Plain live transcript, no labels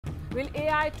Will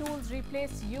AI tools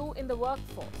replace you in the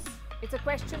workforce? It's a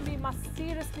question we must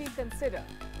seriously consider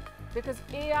because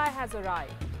AI has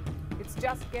arrived. It's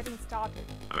just getting started.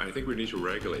 I think we need to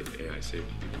regulate AI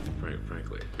safety,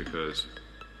 frankly, because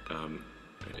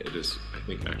it is, I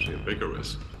think, actually a bigger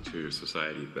risk to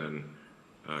society than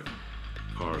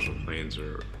cars or planes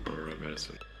or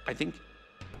medicine. I think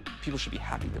people should be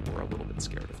happy that we're a little bit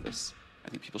scared of this. I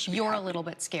think people should be You're happy. a little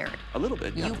bit scared. A little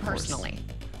bit, yeah, You of course. personally.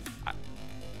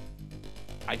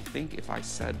 I think if I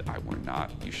said I were not,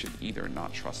 you should either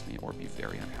not trust me or be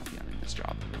very unhappy I'm in this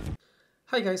job.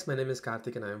 Hi guys, my name is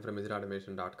Karthik and I am from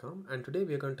automation.com, and today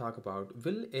we are going to talk about,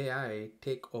 will AI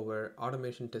take over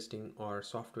automation testing or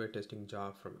software testing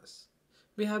job from us?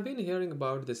 We have been hearing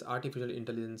about this artificial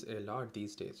intelligence a lot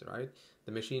these days, right?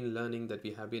 The machine learning that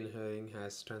we have been hearing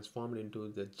has transformed into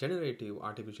the generative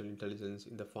artificial intelligence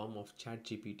in the form of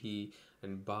ChatGPT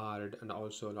and Bard, and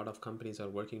also a lot of companies are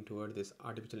working toward this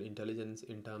artificial intelligence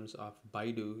in terms of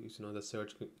Baidu, the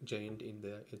search giant in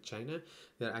China.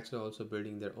 They're actually also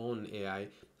building their own AI,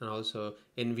 and also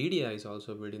Nvidia is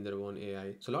also building their own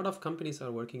AI. So a lot of companies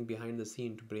are working behind the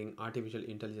scene to bring artificial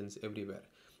intelligence everywhere.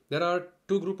 There are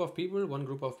two groups of people. One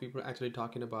group of people actually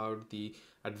talking about the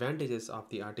advantages of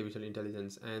the artificial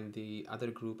intelligence, and the other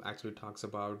group actually talks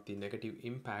about the negative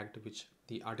impact which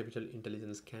the artificial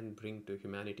intelligence can bring to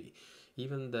humanity.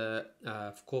 Even the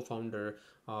co-founder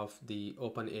of the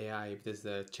OpenAI, which is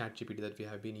the ChatGPT that we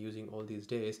have been using all these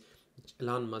days,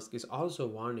 Elon Musk, is also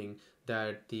warning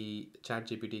that the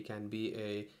ChatGPT can be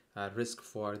a risk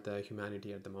for the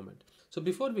humanity at the moment. So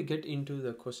before we get into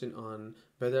the question on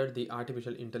whether the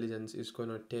artificial intelligence is going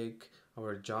to take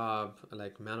our job,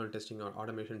 like manual testing or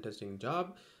automation testing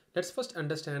job, let's first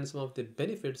understand some of the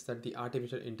benefits that the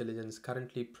artificial intelligence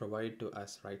currently provide to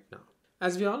us right now.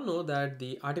 As we all know that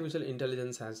the artificial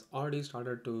intelligence has already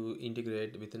started to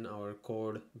integrate within our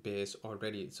code base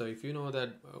already. So if you know that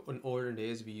in olden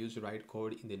days we used to write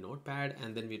code in the notepad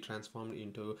and then we transformed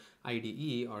into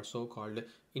IDE, or so-called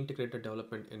integrated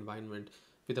development environment,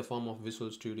 with a form of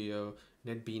Visual Studio,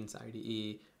 NetBeans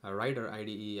IDE, Rider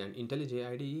IDE, and IntelliJ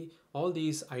IDE. All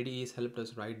these IDEs helped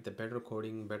us write the better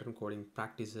coding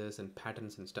practices and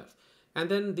patterns and stuff. And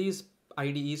then these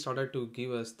IDE started to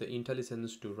give us the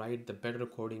intelligence to write the better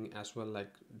coding as well.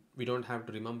 Like, we don't have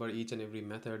to remember each and every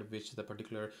method which the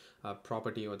particular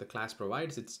property or the class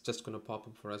provides. It's just going to pop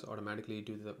up for us automatically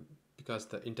because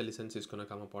the intelligence is going to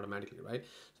come up automatically, right?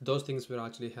 So those things will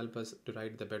actually help us to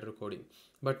write the better coding.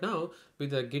 But now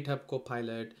with the GitHub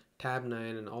Copilot,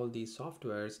 Tab9, and all these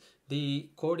softwares, the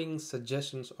coding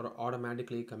suggestions are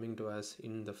automatically coming to us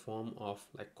in the form of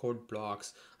like code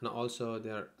blocks, and also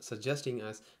they're suggesting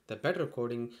us the better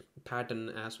coding pattern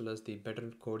as well as the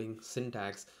better coding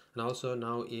syntax. And also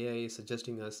now AI is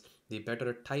suggesting us the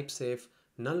better type safe,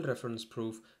 null reference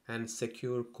proof, and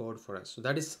secure code for us. So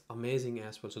that is amazing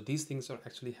as well. So these things are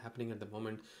actually happening at the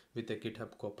moment with the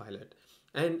GitHub Copilot.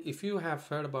 And if you have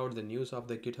heard about the news of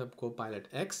the GitHub Copilot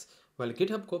X, well,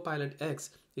 GitHub Copilot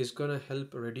X is going to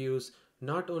help reduce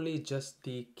not only just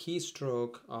the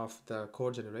keystroke of the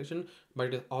code generation, but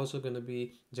it is also going to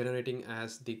be generating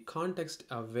as the context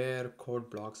aware code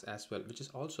blocks as well, which is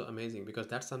also amazing because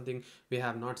that's something we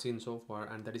have not seen so far,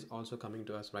 and that is also coming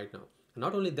to us right now.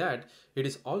 Not only that, it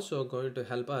is also going to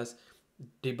help us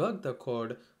debug the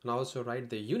code and also write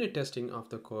the unit testing of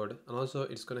the code, and also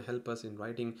it's going to help us in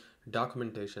writing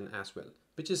documentation as well,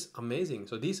 which is amazing.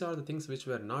 So these are the things which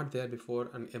were not there before,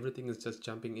 and everything is just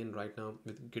jumping in right now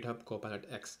with GitHub Copilot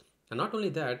X. And not only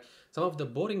that, some of the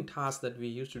boring tasks that we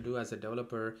used to do as a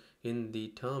developer in the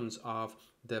terms of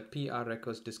the PR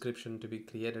request description to be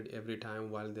created every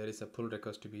time while there is a pull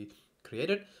request to be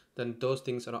created, then those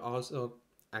things are also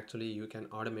actually you can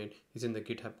automate using the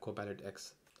GitHub Copilot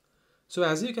X. So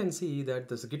as you can see that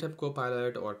this GitHub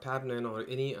Copilot or Tab9 or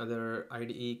any other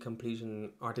IDE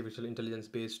completion artificial intelligence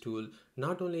based tool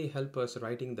not only help us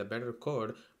writing the better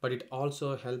code, but it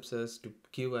also helps us to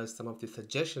give us some of the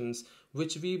suggestions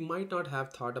which we might not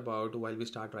have thought about while we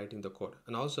start writing the code.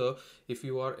 And also, if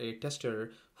you are a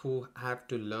tester who have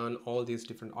to learn all these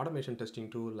different automation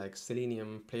testing tools like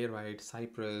Selenium, Playwright,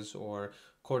 Cypress, or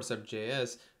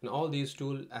Codesep.js, and all these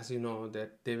tools, as you know,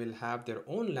 that they will have their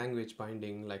own language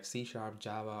binding like C#,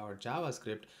 Java, or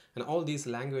JavaScript, and all these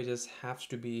languages have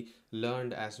to be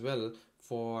learned as well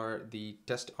for the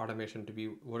test automation to be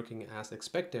working as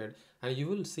expected. And you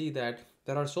will see that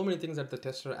there are so many things that the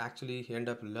tester actually end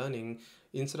up learning.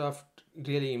 Instead of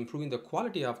really improving the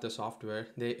quality of the software,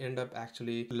 they end up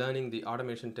actually learning the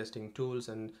automation testing tools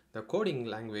and the coding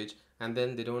language, and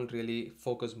then they don't really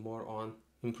focus more on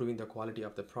improving the quality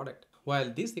of the product.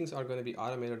 While these things are going to be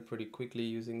automated pretty quickly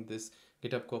using this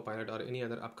GitHub Copilot or any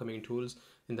other upcoming tools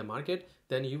in the market,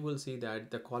 then you will see that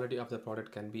the quality of the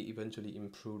product can be eventually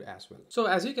improved as well. So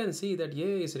as you can see that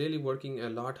AI is really working a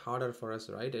lot harder for us,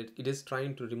 right? It is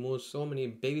trying to remove so many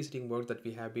babysitting work that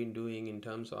we have been doing in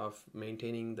terms of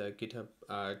maintaining the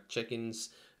GitHub check-ins,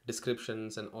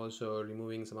 descriptions, and also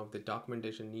removing some of the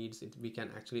documentation needs. We can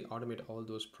actually automate all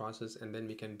those processes, and then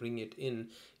we can bring it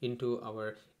into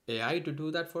our AI to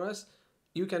do that for us.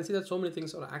 You can see that so many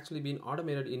things are actually being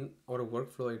automated in our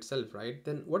workflow itself, right?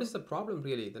 Then what is the problem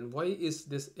really? Then why is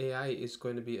this AI is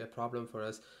going to be a problem for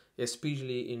us,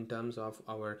 especially in terms of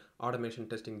our automation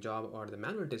testing job or the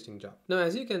manual testing job? Now,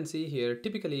 as you can see here,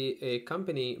 typically a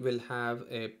company will have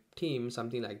a team,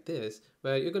 something like this,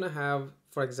 where you're going to have,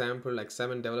 for example, like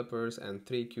 7 developers and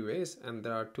 3 QAs, and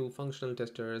there are 2 functional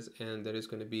testers, and there is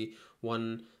going to be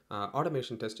 1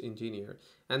 automation test engineer,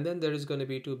 and then there is going to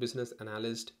be 2 business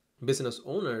analysts, business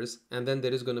owners, and then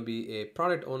there is going to be a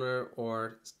product owner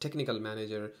or technical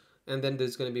manager, and then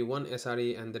there's going to be 1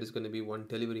 SRE, and there is going to be 1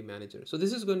 delivery manager. So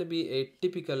this is going to be a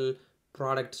typical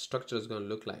product structure is going to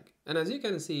look like. And as you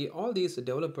can see, all these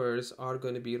developers are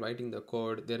going to be writing the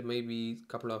code. There may be a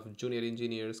couple of junior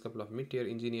engineers, couple of mid-tier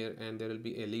engineer, and there will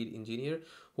be a lead engineer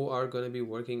who are going to be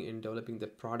working in developing the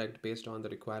product based on the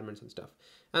requirements and stuff.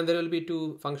 And there will be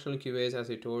 2 functional QAs, as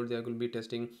I told. They are going to be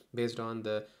testing based on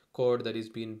the code that is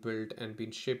being built and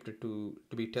being shipped to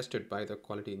be tested by the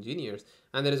quality engineers.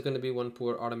 And there is going to be 1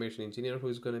 poor automation engineer who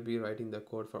is going to be writing the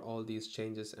code for all these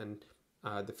changes and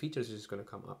the features is going to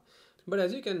come up. But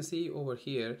as you can see over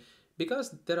here,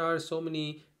 because there are so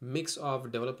many mix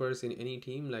of developers in any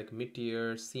team, like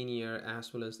mid-tier, senior,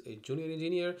 as well as a junior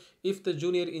engineer, if the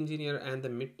junior engineer and the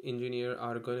mid engineer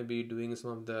are going to be doing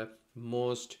some of the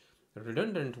most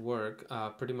redundant work,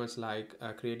 pretty much like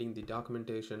creating the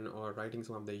documentation or writing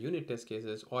some of the unit test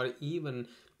cases, or even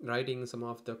writing some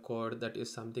of the code that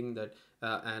is something that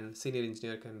an senior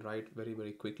engineer can write very,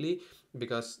 very quickly,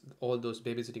 because all those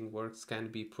babysitting works can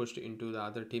be pushed into the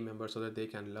other team members so that they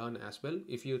can learn as well.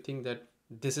 If you think that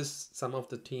this is some of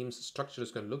the team's structure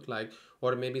is going to look like,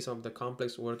 or maybe some of the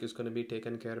complex work is going to be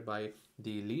taken care by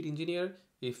the lead engineer,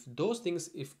 if those things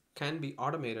if can be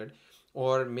automated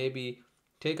or maybe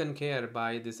taken care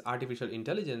by this artificial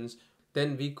intelligence,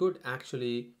 then we could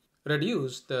actually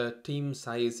reduce the team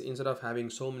size. Instead of having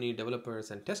so many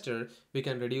developers and tester, we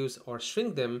can reduce or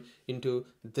shrink them into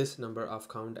this number of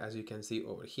count, as you can see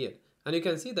over here. And you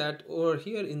can see that over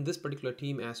here in this particular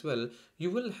team as well, you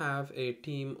will have a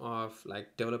team of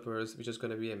like developers, which is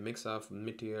going to be a mix of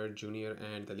mid-tier, junior,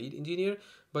 and the lead engineer.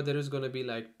 But there is going to be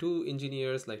like 2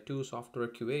 engineers, like 2 software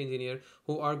QA engineer,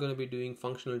 who are going to be doing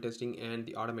functional testing and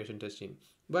the automation testing.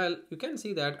 Well, you can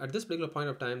see that at this particular point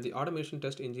of time, the automation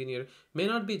test engineer may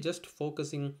not be just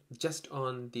focusing just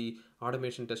on the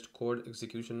automation test code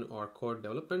execution or code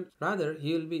development. Rather,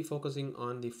 he will be focusing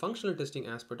on the functional testing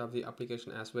aspect of the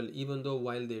application as well. Even though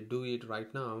while they do it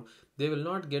right now, they will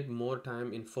not get more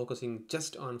time in focusing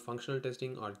just on functional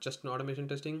testing or just on automation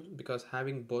testing, because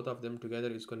having both of them together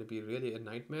is going to be really a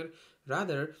nightmare.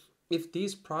 Rather, if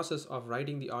this process of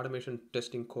writing the automation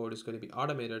testing code is going to be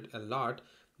automated a lot,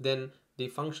 then the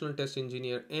functional test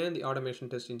engineer and the automation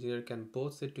test engineer can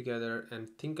both sit together and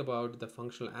think about the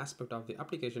functional aspect of the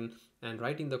application, and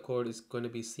writing the code is going to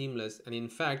be seamless. And in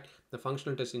fact, the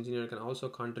functional test engineer can also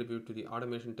contribute to the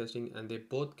automation testing, and they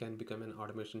both can become an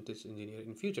automation test engineer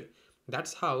in future.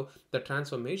 That's how the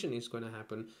transformation is going to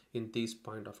happen in this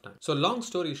point of time. So long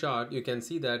story short, you can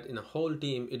see that in a whole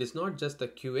team, it is not just the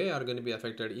QA are going to be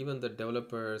affected, even the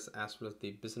developers as well as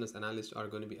the business analysts are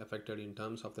going to be affected in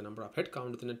terms of the number of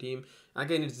headcount within a team.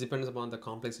 Again, it depends upon the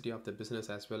complexity of the business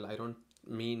as well. I don't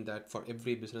mean that for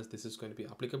every business this is going to be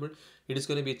applicable. It is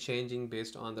going to be changing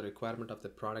based on the requirement of the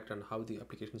product and how the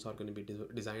applications are going to be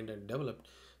designed and developed.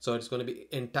 So it's going to be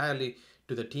entirely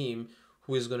to the team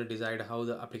who is going to decide how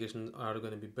the applications are going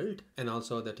to be built, and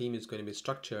also the team is going to be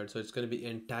structured. So it's going to be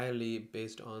entirely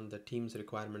based on the team's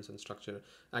requirements and structure.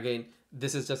 Again,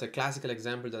 this is just a classical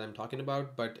example that I'm talking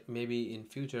about, but maybe in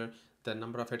future the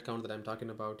number of headcount that I'm talking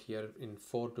about here in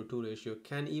 4:2 ratio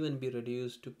can even be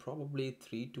reduced to probably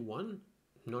 3:1.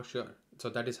 Not sure. So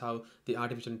that is how the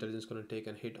artificial intelligence is going to take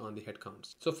a hit on the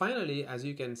headcounts. So finally, as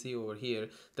you can see over here,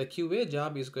 the QA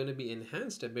job is going to be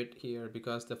enhanced a bit here,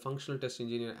 because the functional test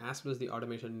engineer as well as the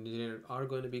automation engineer are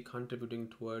going to be contributing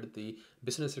toward the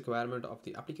business requirement of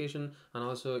the application, and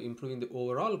also improving the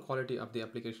overall quality of the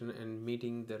application and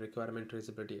meeting the requirement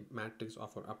traceability matrix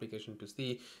of our application to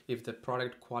see if the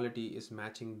product quality is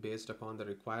matching based upon the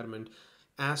requirement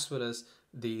as well as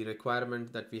the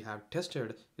requirement that we have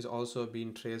tested is also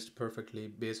being traced perfectly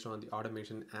based on the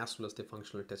automation as well as the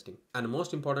functional testing. And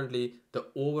most importantly, the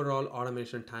overall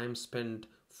automation time spent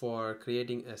for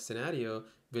creating a scenario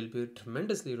will be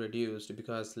tremendously reduced,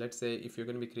 because let's say if you're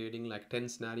going to be creating like 10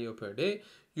 scenario per day,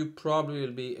 you probably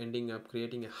will be ending up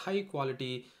creating a high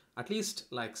quality, at least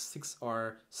like 6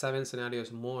 or 7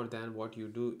 scenarios more than what you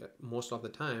do most of the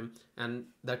time, and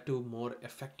that too more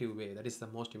effective way. That is the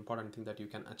most important thing that you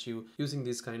can achieve using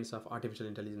these kinds of artificial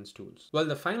intelligence tools. Well,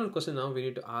 the final question now we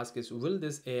need to ask is, will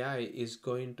this AI is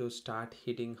going to start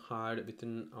hitting hard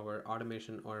within our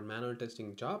automation or manual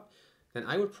testing job? Then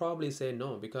I would probably say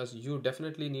no, because you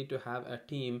definitely need to have a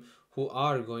team who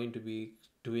are going to be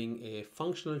doing a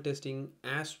functional testing,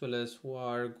 as well as who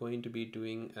are going to be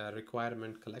doing a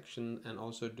requirement collection and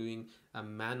also doing a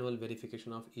manual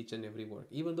verification of each and every work.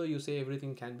 Even though you say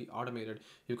everything can be automated,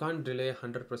 you can't rely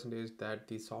 100% that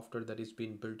the software that is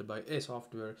being built by a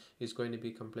software is going to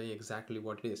be complying exactly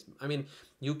what it is. I mean,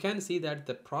 you can see that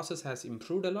the process has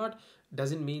improved a lot,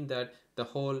 doesn't mean that the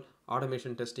whole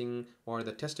automation testing or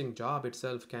the testing job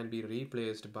itself can be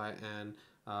replaced by an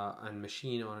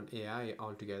machine or an AI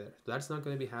altogether. That's not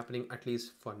going to be happening, at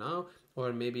least for now,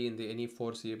 or maybe in the any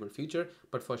foreseeable future.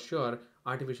 But for sure,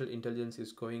 artificial intelligence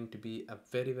is going to be a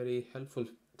very, very helpful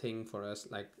thing for us,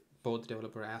 like both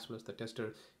developer as well as the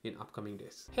tester, in upcoming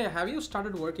days. Hey, have you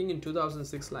started working in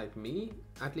 2006 like me?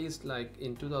 At least like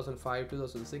in 2005,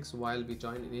 2006, while we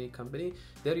joined any company,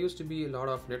 there used to be a lot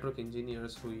of network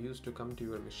engineers who used to come to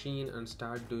your machine and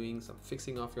start doing some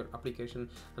fixing of your application,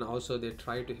 and also they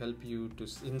try to help you to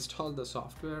install the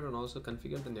software and also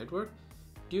configure the network.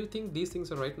 Do you think these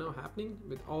things are right now happening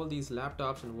with all these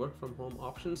laptops and work from home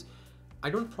options?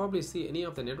 I don't probably see any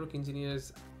of the network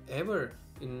engineers ever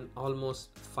in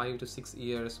almost 5 to 6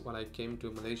 years while I came to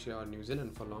Malaysia or New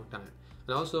Zealand for a long time.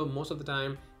 And also most of the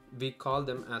time we call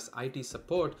them as IT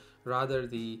support rather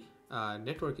the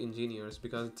network engineers,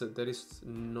 because there is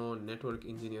no network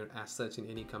engineer as such in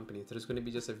any company. There is going to be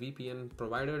just a VPN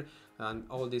provider, and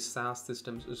all these SaaS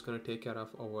systems is going to take care of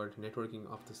our networking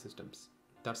of the systems.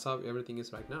 That's how everything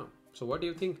is right now. So what do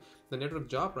you think the network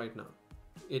job right now?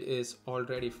 It is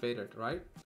already faded, right?